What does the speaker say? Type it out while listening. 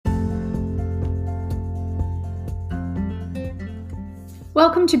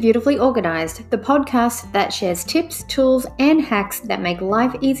Welcome to Beautifully Organised, the podcast that shares tips, tools, and hacks that make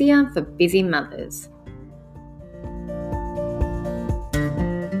life easier for busy mothers.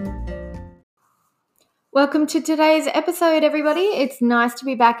 Welcome to today's episode, everybody. It's nice to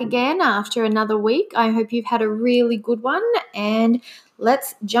be back again after another week. I hope you've had a really good one, and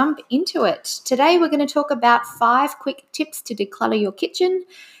let's jump into it. Today, we're going to talk about 5 quick tips to declutter your kitchen,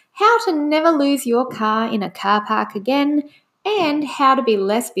 how to never lose your car in a car park again, and how to be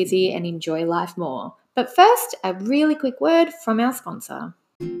less busy and enjoy life more. But first, a really quick word from our sponsor.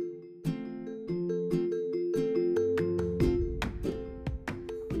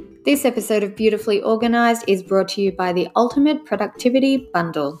 This episode of Beautifully Organised is brought to you by the Ultimate Productivity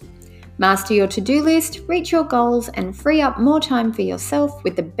Bundle. Master your to-do list, reach your goals, and free up more time for yourself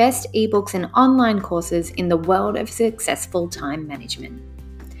with the best ebooks and online courses in the world of successful time management.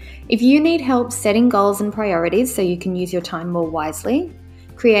 If you need help setting goals and priorities so you can use your time more wisely,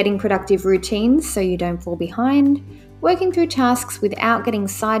 creating productive routines so you don't fall behind, working through tasks without getting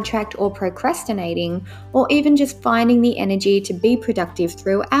sidetracked or procrastinating, or even just finding the energy to be productive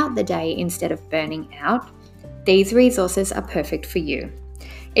throughout the day instead of burning out, these resources are perfect for you.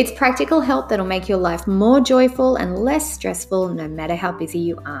 It's practical help that'll make your life more joyful and less stressful no matter how busy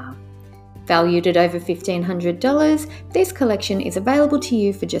you are. Valued at over $1,500, this collection is available to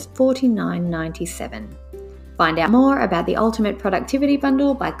you for just $49.97. Find out more about the Ultimate Productivity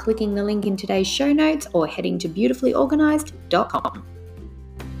Bundle by clicking the link in today's show notes or heading to beautifulyorganized.com.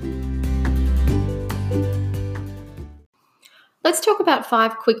 Let's talk about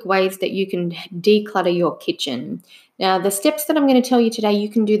 5 quick ways that you can declutter your kitchen. Now, the steps that I'm going to tell you today, you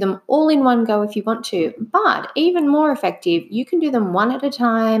can do them all in one go if you want to, but even more effective, you can do them one at a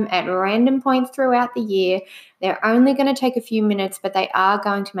time at random points throughout the year. They're only going to take a few minutes, but they are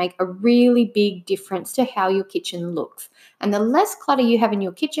going to make a really big difference to how your kitchen looks. And the less clutter you have in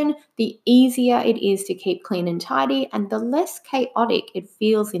your kitchen, the easier it is to keep clean and tidy, and the less chaotic it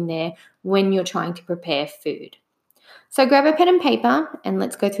feels in there when you're trying to prepare food. So grab a pen and paper and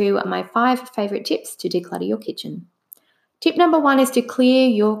let's go through my 5 favorite tips to declutter your kitchen. Tip number 1 is to clear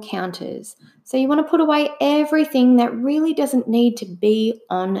your counters. So you want to put away everything that really doesn't need to be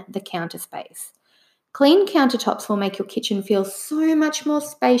on the counter space. Clean countertops will make your kitchen feel so much more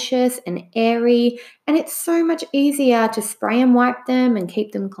spacious and airy, and it's so much easier to spray and wipe them and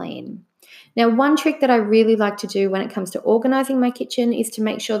keep them clean. Now, one trick that I really like to do when it comes to organizing my kitchen is to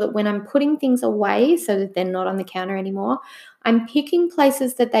make sure that when I'm putting things away so that they're not on the counter anymore, I'm picking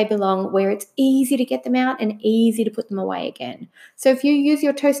places that they belong where it's easy to get them out and easy to put them away again. So if you use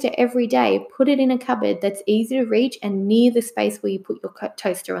your toaster every day, put it in a cupboard that's easy to reach and near the space where you put your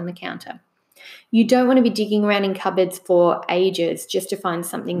toaster on the counter. You don't want to be digging around in cupboards for ages just to find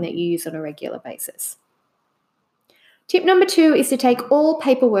something that you use on a regular basis. Tip number 2 is to take all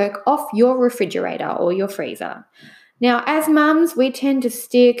paperwork off your refrigerator or your freezer. Now, as mums, we tend to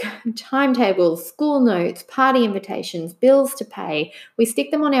stick timetables, school notes, party invitations, bills to pay. We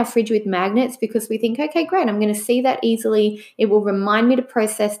stick them on our fridge with magnets because we think, okay, great, I'm going to see that easily. It will remind me to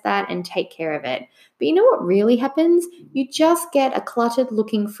process that and take care of it. But you know what really happens? You just get a cluttered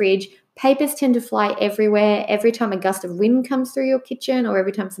looking fridge. Papers tend to fly everywhere every time a gust of wind comes through your kitchen or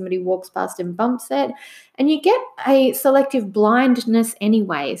every time somebody walks past and bumps it. And you get a selective blindness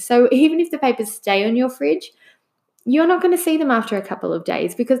anyway. So even if the papers stay on your fridge, you're not going to see them after a couple of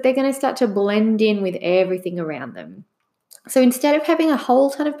days because they're going to start to blend in with everything around them. So instead of having a whole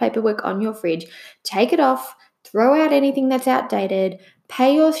ton of paperwork on your fridge, take it off, throw out anything that's outdated,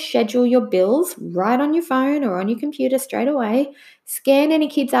 pay or schedule your bills right on your phone or on your computer straight away, scan any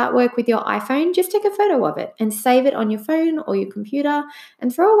kids' artwork with your iPhone, just take a photo of it and save it on your phone or your computer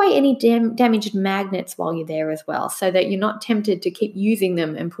and throw away any damaged magnets while you're there as well so that you're not tempted to keep using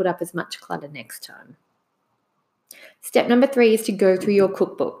them and put up as much clutter next time. Step number 3 is to go through your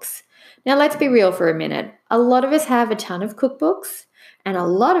cookbooks. Now, let's be real for a minute. A lot of us have a ton of cookbooks, and a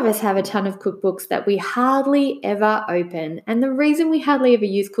lot of us have a ton of cookbooks that we hardly ever open. And the reason we hardly ever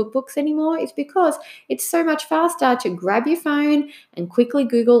use cookbooks anymore is because it's so much faster to grab your phone and quickly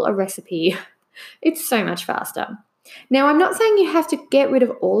Google a recipe. It's so much faster. Now, I'm not saying you have to get rid of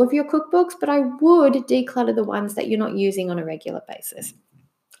all of your cookbooks, but I would declutter the ones that you're not using on a regular basis.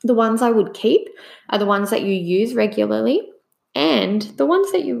 The ones I would keep are the ones that you use regularly and the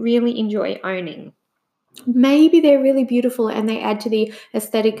ones that you really enjoy owning. Maybe they're really beautiful and they add to the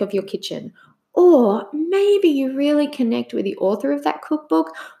aesthetic of your kitchen. Or maybe you really connect with the author of that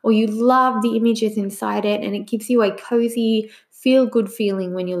cookbook or you love the images inside it and it gives you a cozy, feel-good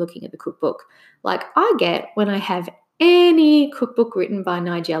feeling when you're looking at the cookbook. Like I get when I have any cookbook written by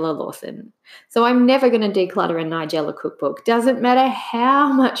Nigella Lawson. So I'm never going to declutter a Nigella cookbook. Doesn't matter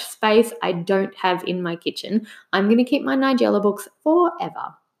how much space I don't have in my kitchen. I'm going to keep my Nigella books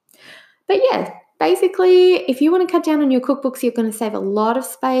forever. But yeah, basically, if you want to cut down on your cookbooks, you're going to save a lot of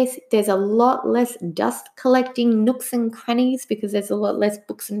space. There's a lot less dust collecting nooks and crannies because there's a lot less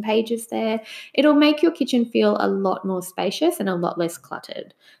books and pages there. It'll make your kitchen feel a lot more spacious and a lot less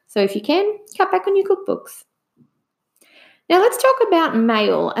cluttered. So if you can, cut back on your cookbooks. Now let's talk about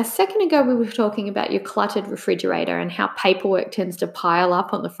mail. A second ago, we were talking about your cluttered refrigerator and how paperwork tends to pile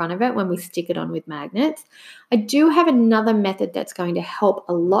up on the front of it when we stick it on with magnets. I do have another method that's going to help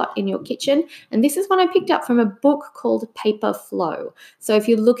a lot in your kitchen, and this is one I picked up from a book called Paper Flow. So if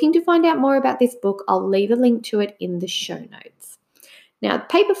you're looking to find out more about this book, I'll leave a link to it in the show notes. Now,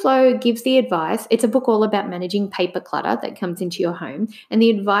 Paper Flow gives the advice. It's a book all about managing paper clutter that comes into your home, and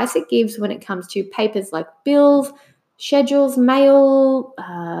the advice it gives when it comes to papers like bills, schedules, mail,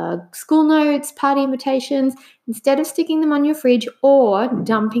 school notes, party invitations, instead of sticking them on your fridge or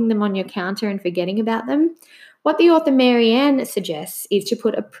dumping them on your counter and forgetting about them, what the author Marianne suggests is to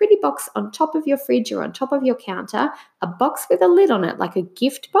put a pretty box on top of your fridge or on top of your counter, a box with a lid on it like a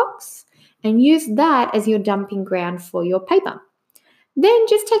gift box, and use that as your dumping ground for your paper. Then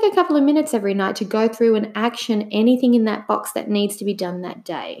just take a couple of minutes every night to go through and action anything in that box that needs to be done that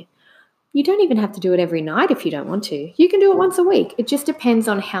day. You don't even have to do it every night if you don't want to. You can do it once a week. It just depends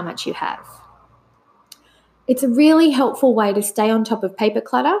on how much you have. It's a really helpful way to stay on top of paper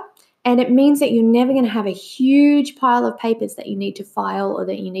clutter, and it means that you're never going to have a huge pile of papers that you need to file or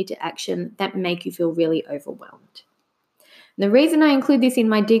that you need to action that make you feel really overwhelmed. And the reason I include this in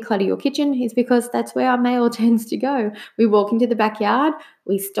my Declutter Your Kitchen is because that's where our mail tends to go. We walk into the backyard,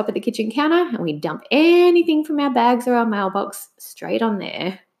 we stop at the kitchen counter, and we dump anything from our bags or our mailbox straight on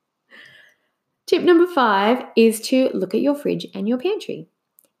there. Tip number 5 is to look at your fridge and your pantry.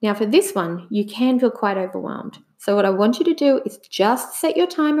 Now for this one, you can feel quite overwhelmed. So what I want you to do is just set your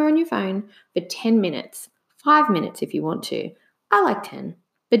timer on your phone for 10 minutes, 5 minutes if you want to. I like 10,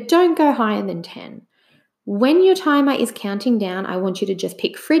 but don't go higher than 10. When your timer is counting down, I want you to just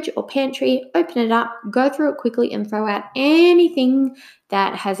pick fridge or pantry, open it up, go through it quickly and throw out anything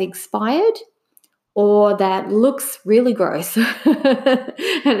that has expired or that looks really gross and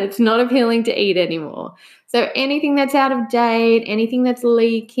it's not appealing to eat anymore. So anything that's out of date, anything that's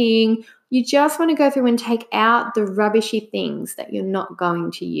leaking, you just want to go through and take out the rubbishy things that you're not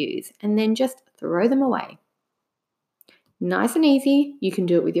going to use and then just throw them away. Nice and easy. You can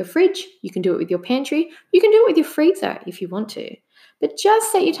do it with your fridge, you can do it with your pantry, you can do it with your freezer if you want to. But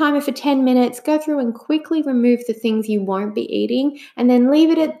just set your timer for 10 minutes, go through and quickly remove the things you won't be eating and then leave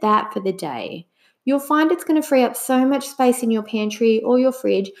it at that for the day. You'll find it's going to free up so much space in your pantry or your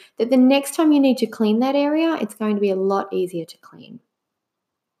fridge that the next time you need to clean that area, it's going to be a lot easier to clean.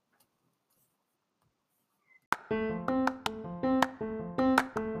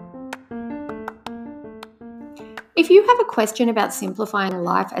 If you have a question about simplifying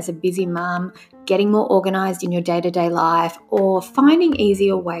life as a busy mum, getting more organised in your day-to-day life, or finding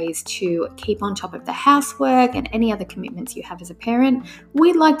easier ways to keep on top of the housework and any other commitments you have as a parent,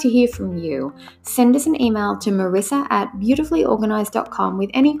 we'd like to hear from you. Send us an email to marissa@beautifulyorganised.com with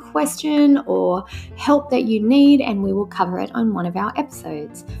any question or help that you need, and we will cover it on one of our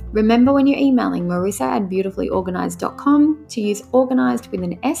episodes. Remember when you're emailing marissa@beautifulyorganised.com to use organised with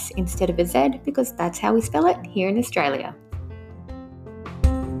an S instead of a Z, because that's how we spell it here in Australia.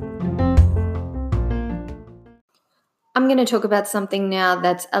 I'm going to talk about something now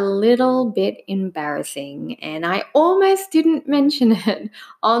that's a little bit embarrassing, and I almost didn't mention it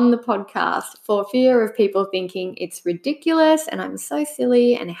on the podcast for fear of people thinking it's ridiculous and I'm so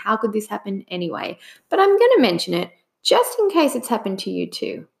silly and how could this happen anyway. But I'm going to mention it just in case it's happened to you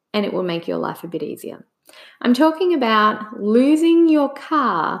too, and it will make your life a bit easier. I'm talking about losing your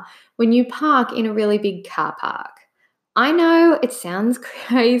car when you park in a really big car park. I know it sounds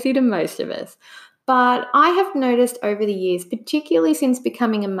crazy to most of us, but I have noticed over the years, particularly since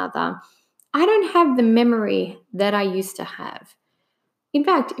becoming a mother, I don't have the memory that I used to have. In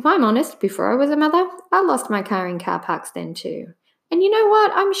fact, if I'm honest, before I was a mother, I lost my car in car parks then too. And you know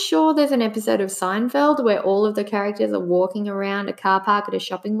what? I'm sure there's an episode of Seinfeld where all of the characters are walking around a car park at a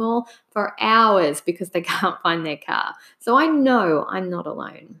shopping mall for hours because they can't find their car. So I know I'm not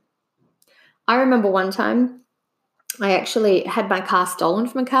alone. I remember one time I actually had my car stolen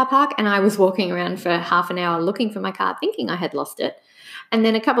from a car park and I was walking around for half an hour looking for my car thinking I had lost it. And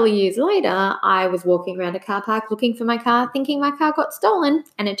then a couple of years later, I was walking around a car park looking for my car thinking my car got stolen.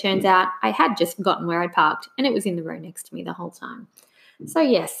 And it turns out I had just forgotten where I parked and it was in the row next to me the whole time. So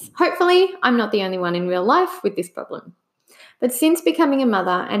yes, hopefully I'm not the only one in real life with this problem. But since becoming a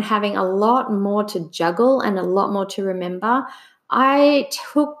mother and having a lot more to juggle and a lot more to remember, I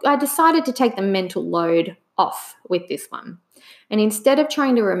decided to take the mental load off with this one. And instead of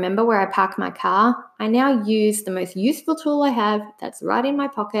trying to remember where I park my car, I now use the most useful tool I have that's right in my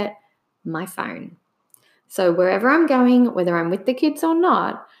pocket, my phone. So wherever I'm going, whether I'm with the kids or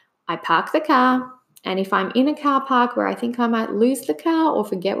not, I park the car. And if I'm in a car park where I think I might lose the car or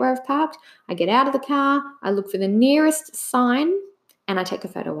forget where I've parked, I get out of the car, I look for the nearest sign, and I take a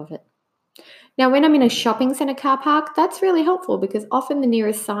photo of it. Now, when I'm in a shopping centre car park, that's really helpful because often the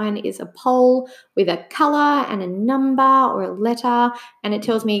nearest sign is a pole with a colour and a number or a letter, and it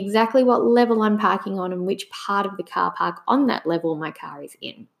tells me exactly what level I'm parking on and which part of the car park on that level my car is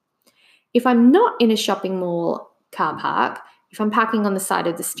in. If I'm not in a shopping mall car park, if I'm parking on the side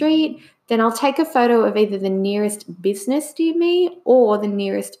of the street, then I'll take a photo of either the nearest business near me or the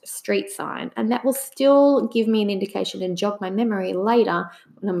nearest street sign, and that will still give me an indication and jog my memory later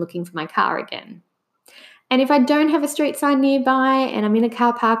when I'm looking for my car again. And if I don't have a street sign nearby and I'm in a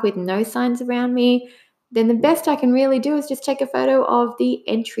car park with no signs around me, then the best I can really do is just take a photo of the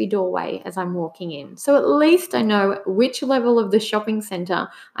entry doorway as I'm walking in. So at least I know which level of the shopping centre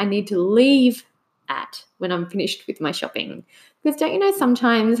I need to leave at when I'm finished with my shopping. Because don't you know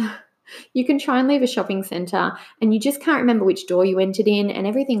sometimes you can try and leave a shopping centre and you just can't remember which door you entered in and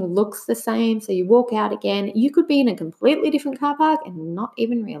everything looks the same, so you walk out again. You could be in a completely different car park and not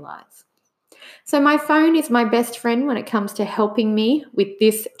even realise. So my phone is my best friend when it comes to helping me with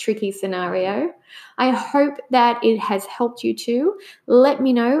this tricky scenario. I hope that it has helped you too. Let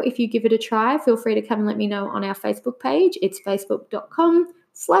me know if you give it a try. Feel free to come and let me know on our Facebook page. It's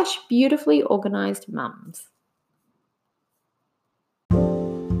facebook.com/beautifullyorganizedmums.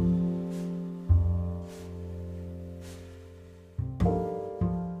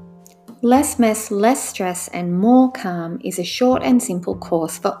 Less mess, less stress, and more calm is a short and simple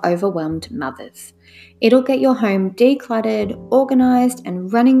course for overwhelmed mothers. It'll get your home decluttered, organised,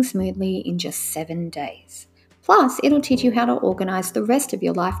 and running smoothly in just 7 days. Plus, it'll teach you how to organise the rest of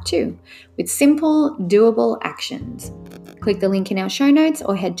your life too, with simple, doable actions. Click the link in our show notes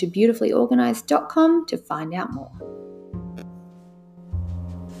or head to beautifullyorganised.com to find out more.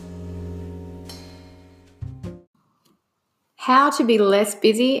 How to be less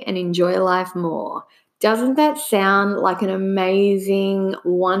busy and enjoy life more. Doesn't that sound like an amazing,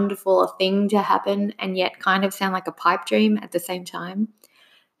 wonderful thing to happen and yet kind of sound like a pipe dream at the same time?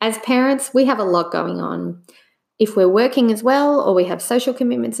 As parents, we have a lot going on. If we're working as well, or we have social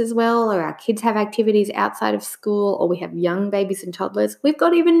commitments as well, or our kids have activities outside of school, or we have young babies and toddlers, we've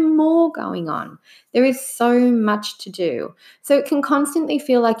got even more going on. There is so much to do. So it can constantly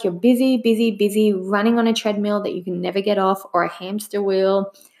feel like you're busy, busy, busy, running on a treadmill that you can never get off, or a hamster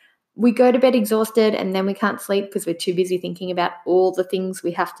wheel. We go to bed exhausted and then we can't sleep because we're too busy thinking about all the things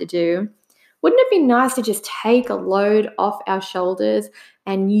we have to do. Wouldn't it be nice to just take a load off our shoulders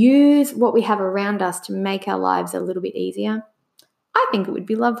and use what we have around us to make our lives a little bit easier? I think it would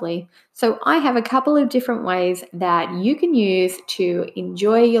be lovely. So I have a couple of different ways that you can use to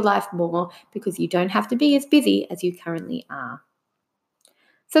enjoy your life more because you don't have to be as busy as you currently are.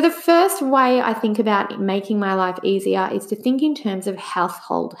 So the first way I think about making my life easier is to think in terms of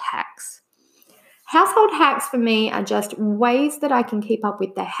household hacks. Household hacks for me are just ways that I can keep up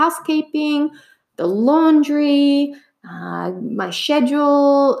with the housekeeping, the laundry, my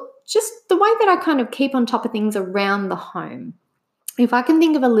schedule, just the way that I kind of keep on top of things around the home. If I can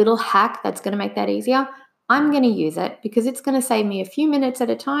think of a little hack that's going to make that easier, I'm going to use it because it's going to save me a few minutes at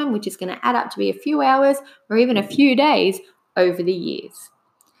a time, which is going to add up to be a few hours or even a few days over the years.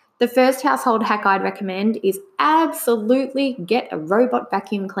 The first household hack I'd recommend is absolutely get a robot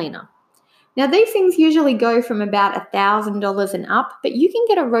vacuum cleaner. Now, these things usually go from about $1,000 and up, but you can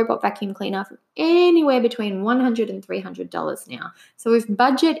get a robot vacuum cleaner from anywhere between $100 and $300 now. So if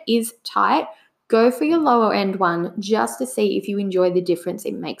budget is tight, go for your lower end one just to see if you enjoy the difference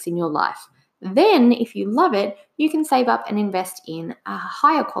it makes in your life. Then, if you love it, you can save up and invest in a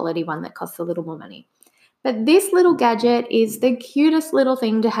higher quality one that costs a little more money. But this little gadget is the cutest little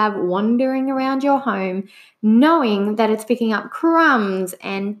thing to have wandering around your home, knowing that it's picking up crumbs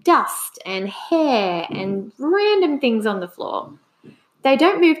and dust and hair and random things on the floor. They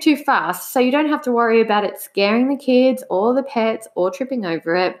don't move too fast, so you don't have to worry about it scaring the kids or the pets or tripping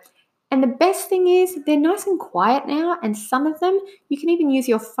over it. And the best thing is they're nice and quiet now, and some of them you can even use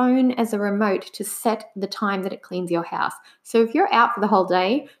your phone as a remote to set the time that it cleans your house. So if you're out for the whole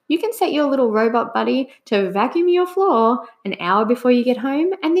day, you can set your little robot buddy to vacuum your floor an hour before you get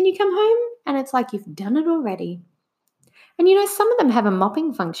home, and then you come home and it's like you've done it already. And some of them have a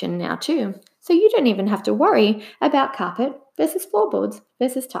mopping function now too. So you don't even have to worry about carpet versus floorboards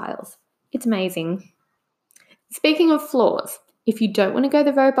versus tiles. It's amazing. Speaking of floors, if you don't want to go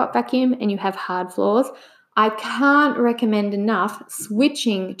the robot vacuum and you have hard floors, I can't recommend enough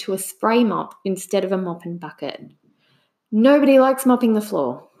switching to a spray mop instead of a mop and bucket. Nobody likes mopping the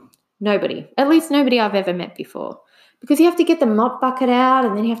floor. Nobody. At least nobody I've ever met before. Because you have to get the mop bucket out,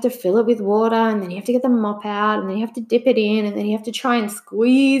 and then you have to fill it with water, and then you have to get the mop out, and then you have to dip it in, and then you have to try and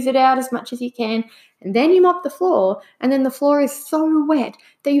squeeze it out as much as you can, and then you mop the floor, and then the floor is so wet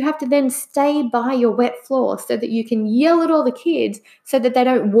that you have to then stay by your wet floor so that you can yell at all the kids so that they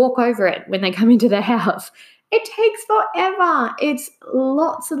don't walk over it when they come into the house. It takes forever. It's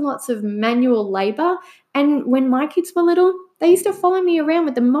lots and lots of manual labor. And when my kids were little, they used to follow me around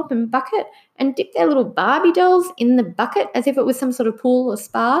with the mop and bucket and dip their little Barbie dolls in the bucket as if it was some sort of pool or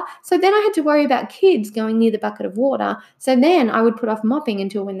spa. So then I had to worry about kids going near the bucket of water. So then I would put off mopping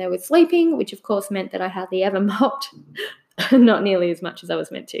until when they were sleeping, which of course meant that I hardly ever mopped, not nearly as much as I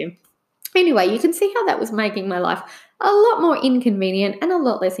was meant to. Anyway, you can see how that was making my life a lot more inconvenient and a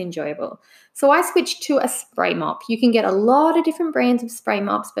lot less enjoyable. So I switched to a spray mop. You can get a lot of different brands of spray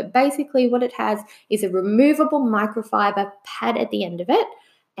mops, but basically what it has is a removable microfiber pad at the end of it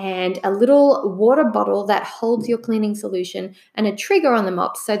and a little water bottle that holds your cleaning solution and a trigger on the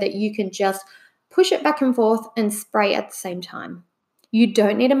mop so that you can just push it back and forth and spray at the same time. You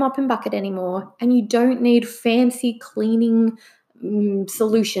don't need a mop and bucket anymore, and you don't need fancy cleaning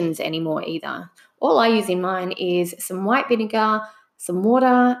solutions anymore either. All I use in mine is some white vinegar, some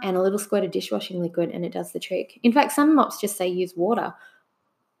water, and a little squirt of dishwashing liquid, and it does the trick. In fact, some mops just say use water.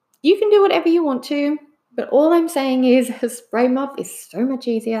 You can do whatever you want to, but all I'm saying is a spray mop is so much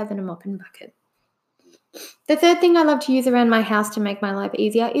easier than a mop and bucket. The third thing I love to use around my house to make my life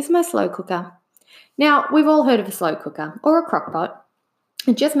easier is my slow cooker. Now, we've all heard of a slow cooker or a crock pot.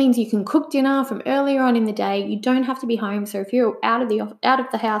 It just means you can cook dinner from earlier on in the day. You don't have to be home. So if you're out of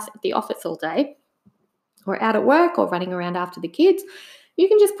the house at the office all day, or out at work, or running around after the kids, you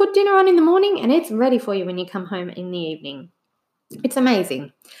can just put dinner on in the morning and it's ready for you when you come home in the evening. It's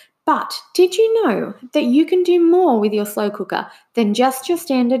amazing. But did you know that you can do more with your slow cooker than just your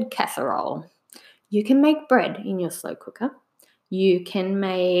standard casserole? You can make bread in your slow cooker. You can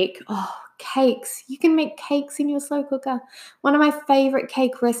make cakes. You can make cakes in your slow cooker. One of my favorite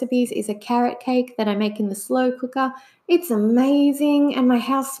cake recipes is a carrot cake that I make in the slow cooker. It's amazing, and my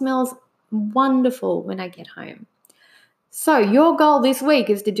house smells wonderful when I get home. So your goal this week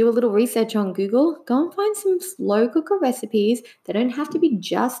is to do a little research on Google. Go and find some slow cooker recipes. They don't have to be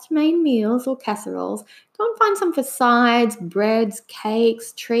just main meals or casseroles. Go and find some for sides, breads,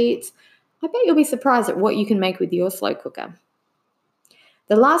 cakes, treats. I bet you'll be surprised at what you can make with your slow cooker.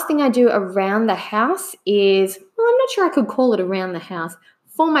 The last thing I do around the house is, I'm not sure I could call it around the house.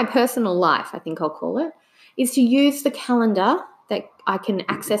 For my personal life, I think I'll call it, is to use the calendar that I can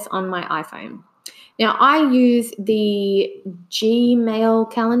access on my iPhone. Now, I use the Gmail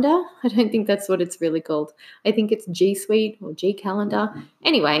calendar. I don't think that's what it's really called. I think it's G Suite or G Calendar.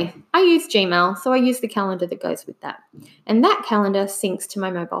 Anyway, I use Gmail, so I use the calendar that goes with that. And that calendar syncs to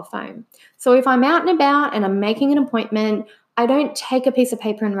my mobile phone. So if I'm out and about and I'm making an appointment, I don't take a piece of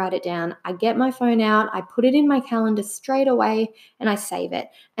paper and write it down. I get my phone out, I put it in my calendar straight away, and I save it.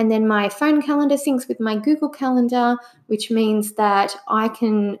 And then my phone calendar syncs with my Google Calendar, which means that I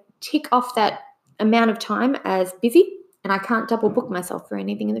can tick off that amount of time as busy, and I can't double book myself for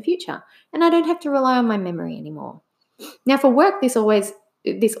anything in the future. And I don't have to rely on my memory anymore. Now, for work,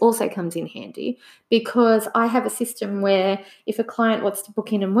 this also comes in handy because I have a system where if a client wants to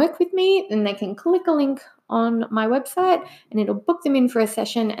book in and work with me, then they can click a link on my website and it'll book them in for a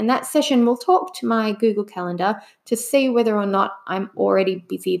session, and that session will talk to my Google Calendar to see whether or not I'm already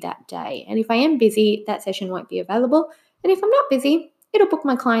busy that day. And if I am busy, that session won't be available. And if I'm not busy, it'll book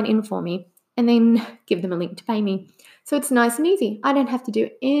my client in for me and then give them a link to pay me. So it's nice and easy. I don't have to do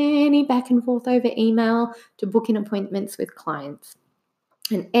any back and forth over email to book in appointments with clients.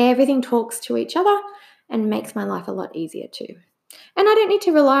 And everything talks to each other and makes my life a lot easier too. And I don't need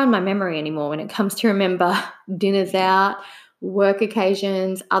to rely on my memory anymore when it comes to remember dinners out, work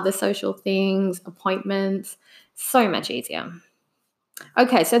occasions, other social things, appointments. So much easier.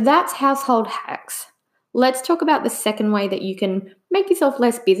 Okay, so that's household hacks. Let's talk about the second way that you can make yourself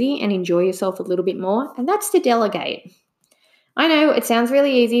less busy and enjoy yourself a little bit more, and that's to delegate. I know it sounds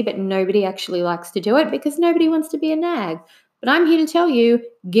really easy, but nobody actually likes to do it because nobody wants to be a nag. But I'm here to tell you,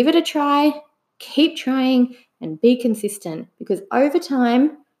 give it a try, keep trying, and be consistent, because over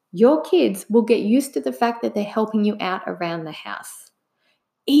time, your kids will get used to the fact that they're helping you out around the house.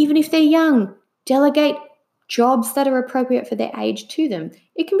 Even if they're young, delegate jobs that are appropriate for their age to them.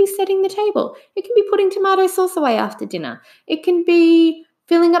 It can be setting the table. It can be putting tomato sauce away after dinner. It can be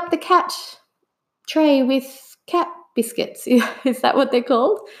filling up the cat tray with cat biscuits. Is that what they're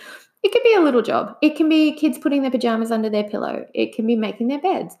called? It can be a little job. It can be kids putting their pajamas under their pillow. It can be making their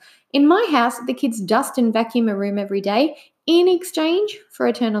beds. In my house, the kids dust and vacuum a room every day in exchange for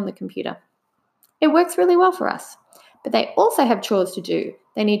a turn on the computer. It works really well for us. But they also have chores to do.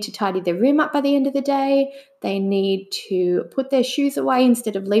 They need to tidy their room up by the end of the day. They need to put their shoes away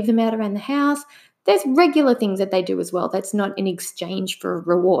instead of leave them out around the house. There's regular things that they do as well. That's not in exchange for a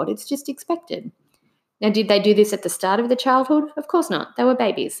reward. It's just expected. Now, did they do this at the start of their childhood? Of course not. They were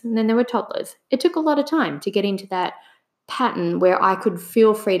babies, and then they were toddlers. It took a lot of time to get into that pattern where I could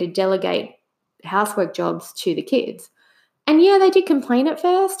feel free to delegate housework jobs to the kids. And yeah, they did complain at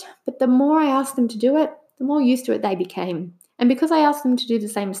first, but the more I asked them to do it, the more used to it they became. And because I asked them to do the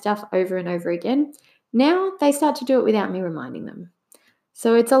same stuff over and over again, now they start to do it without me reminding them.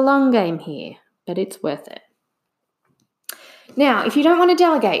 So it's a long game here, but it's worth it. Now, if you don't want to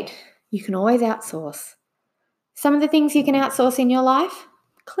delegate, you can always outsource. Some of the things you can outsource in your life: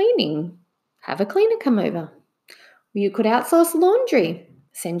 cleaning. Have a cleaner come over. You could outsource laundry.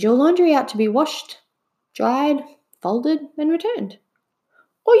 Send your laundry out to be washed, dried, folded, and returned.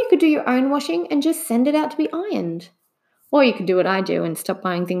 Or you could do your own washing and just send it out to be ironed. Or you could do what I do and stop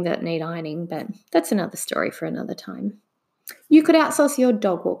buying things that need ironing, but that's another story for another time. You could outsource your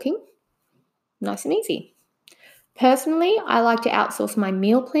dog walking. Nice and easy. Personally, I like to outsource my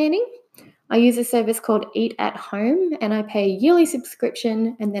meal planning. I use a service called Eat at Home, and I pay a yearly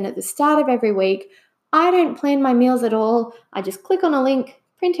subscription, and then at the start of every week, I don't plan my meals at all. I just click on a link,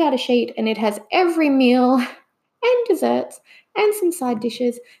 print out a sheet, and it has every meal and desserts and some side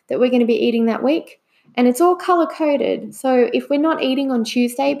dishes that we're going to be eating that week. And it's all color-coded. So if we're not eating on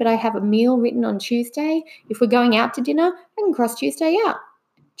Tuesday, but I have a meal written on Tuesday, if we're going out to dinner, I can cross Tuesday out.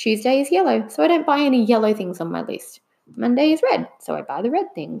 Tuesday is yellow, so I don't buy any yellow things on my list. Monday is red, so I buy the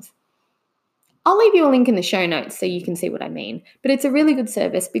red things. I'll leave you a link in the show notes so you can see what I mean. But it's a really good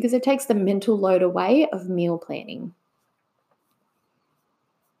service because it takes the mental load away of meal planning.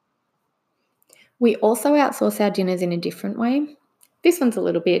 We also outsource our dinners in a different way. This one's a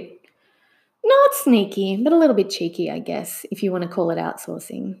little bit, not sneaky, but a little bit cheeky, I guess, if you want to call it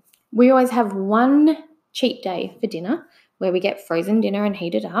outsourcing. We always have one cheat day for dinner where we get frozen dinner and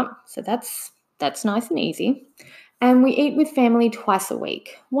heat it up. So that's nice and easy. And we eat with family twice a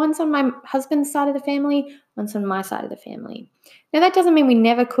week. Once on my husband's side of the family, once on my side of the family. Now, that doesn't mean we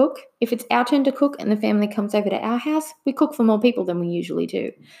never cook. If it's our turn to cook and the family comes over to our house, we cook for more people than we usually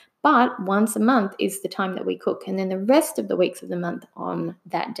do. But once a month is the time that we cook. And then the rest of the weeks of the month on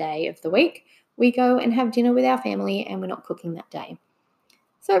that day of the week, we go and have dinner with our family and we're not cooking that day.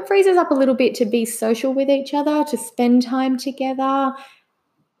 So it frees us up a little bit to be social with each other, to spend time together.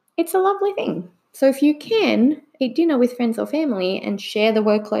 It's a lovely thing. So if you can eat dinner with friends or family and share the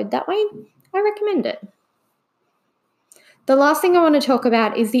workload that way, I recommend it. The last thing I want to talk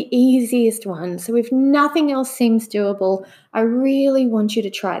about is the easiest one. So if nothing else seems doable, I really want you to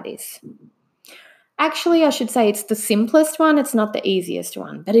try this. Actually, I should say it's the simplest one. It's not the easiest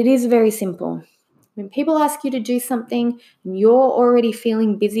one, but it is very simple. When people ask you to do something and you're already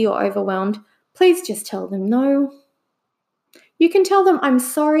feeling busy or overwhelmed, please just tell them no. You can tell them, I'm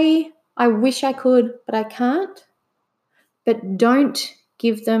sorry, I wish I could, but I can't. But don't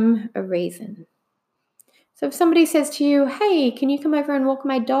give them a reason. So if somebody says to you, hey, can you come over and walk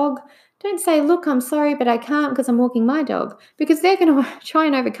my dog? Don't say, look, I'm sorry, but I can't because I'm walking my dog. Because they're going to try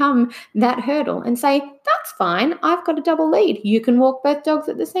and overcome that hurdle and say, that's fine, I've got a double lead. You can walk both dogs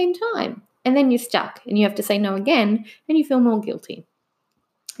at the same time. And then you're stuck and you have to say no again and you feel more guilty.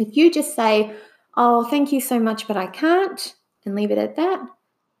 If you just say, oh, thank you so much, but I can't, and leave it at that,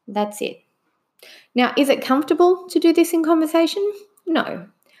 that's it. Now, is it comfortable to do this in conversation? No.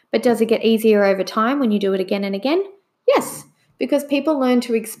 But does it get easier over time when you do it again and again? Yes, because people learn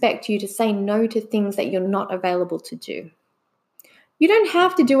to expect you to say no to things that you're not available to do. You don't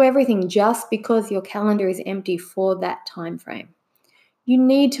have to do everything just because your calendar is empty for that time frame. You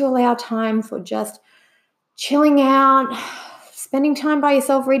need to allow time for just chilling out, spending time by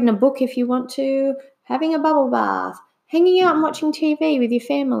yourself reading a book if you want to, having a bubble bath, hanging out and watching TV with your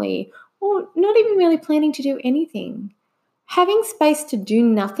family, or not even really planning to do anything. Having space to do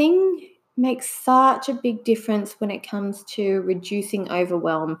nothing makes such a big difference when it comes to reducing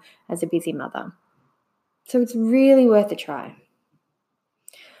overwhelm as a busy mother. So it's really worth a try.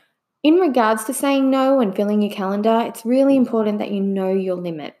 In regards to saying no and filling your calendar, it's really important that you know your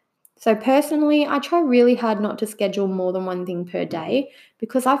limit. So personally, I try really hard not to schedule more than one thing per day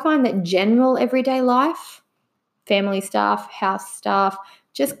because I find that general everyday life family stuff, house stuff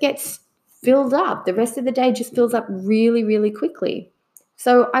just gets filled up. The rest of the day just fills up really, really quickly.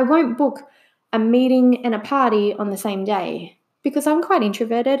 So I won't book a meeting and a party on the same day because I'm quite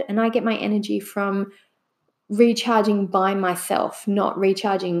introverted and I get my energy from recharging by myself, not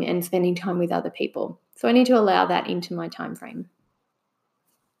recharging and spending time with other people. So I need to allow that into my time frame.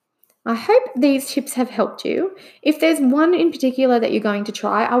 I hope these tips have helped you. If there's one in particular that you're going to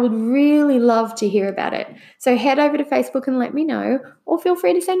try, I would really love to hear about it. So head over to Facebook and let me know, or feel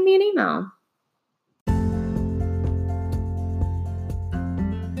free to send me an email.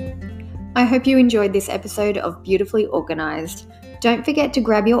 I hope you enjoyed this episode of Beautifully Organized. Don't forget to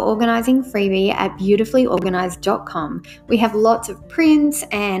grab your organizing freebie at beautifulyorganized.com. We have lots of prints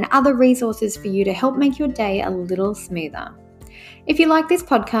and other resources for you to help make your day a little smoother. If you like this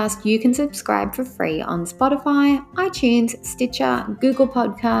podcast, you can subscribe for free on Spotify, iTunes, Stitcher, Google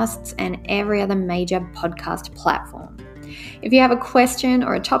Podcasts, and every other major podcast platform. If you have a question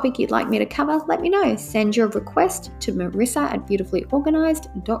or a topic you'd like me to cover, let me know. Send your request to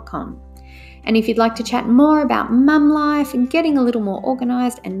marissa@beautifulyorganized.com. And if you'd like to chat more about mum life and getting a little more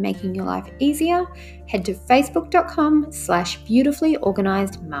organized and making your life easier, head to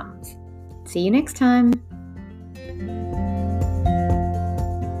facebook.com/beautifulyorganizedmums. See you next time.